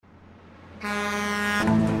Þessi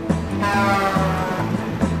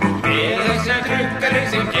trukkarinn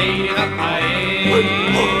sem keyrir þarna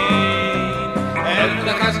inn.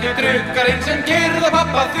 Það kannski trukkarinn sem keyrði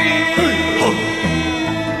pabba þín?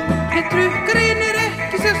 En trukkarinn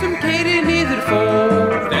ekki sá sem keyrir niður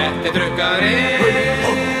fólk. Þetta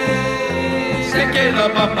trukkarinn sem keyrði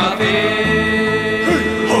pabba þín.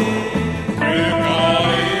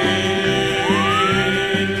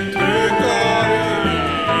 Trukkarinn.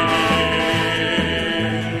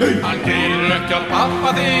 Hann keyrir ekki á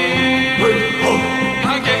pabba þín.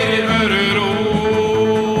 Hann keyrir vörur út.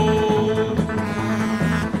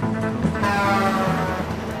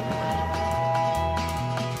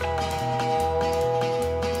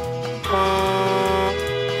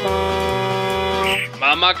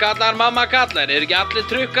 Mamma kallar, ekki allir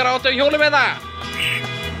trukkar áttu á hjóli með það?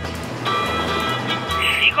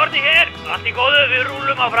 Íkorni hér, allt í góðu, við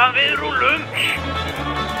rúlum áfram, við rúlum.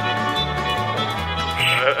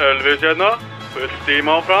 Elvis hérna, fullt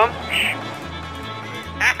stíma áfram.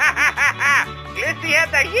 Glissi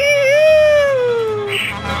hérna,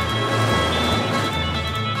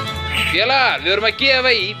 Félagar, við erum að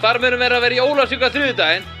gefa í, hvar munum vera að vera í Ólafsvík á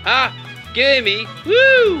þriðjudaginn? Ha? Gefum í,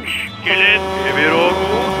 wúúú! Skilið, yfir og út.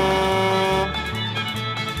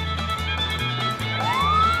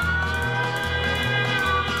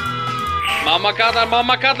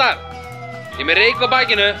 Mamma kallar. Ég með reik á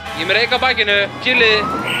bakinu, chillið.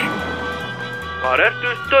 Hvar ertu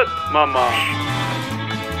stödd, mamma?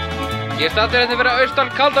 Ég staddur hérna fyrir austan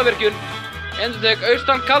Kaldavirkjun. Endurtek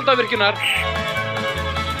austan Kaldavirkjunar.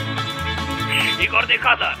 Íkorni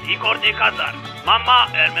kallar. Mamma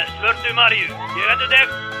með svörtu Maríu. Ég endurtek,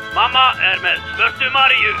 mamma með svörtu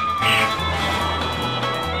Maríu.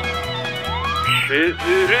 Við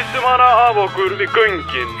hristum hana af okkur við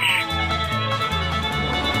göngin.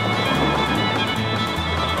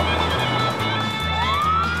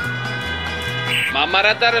 Mamma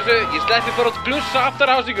reddar þessu, ég sleppi fór út glussa aftur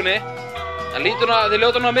á hásíkunni. Það lítur nú að þið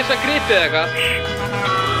ljóta nú að missa gripið eða eitthvað.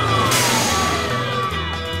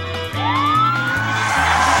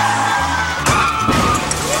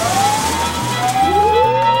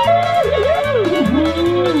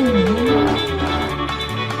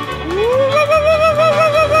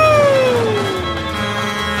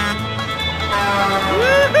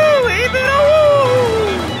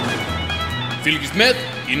 Fylgist með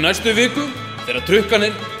í næstu viku þegar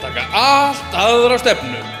trukkarnir taka allt aðra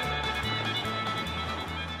stefnu.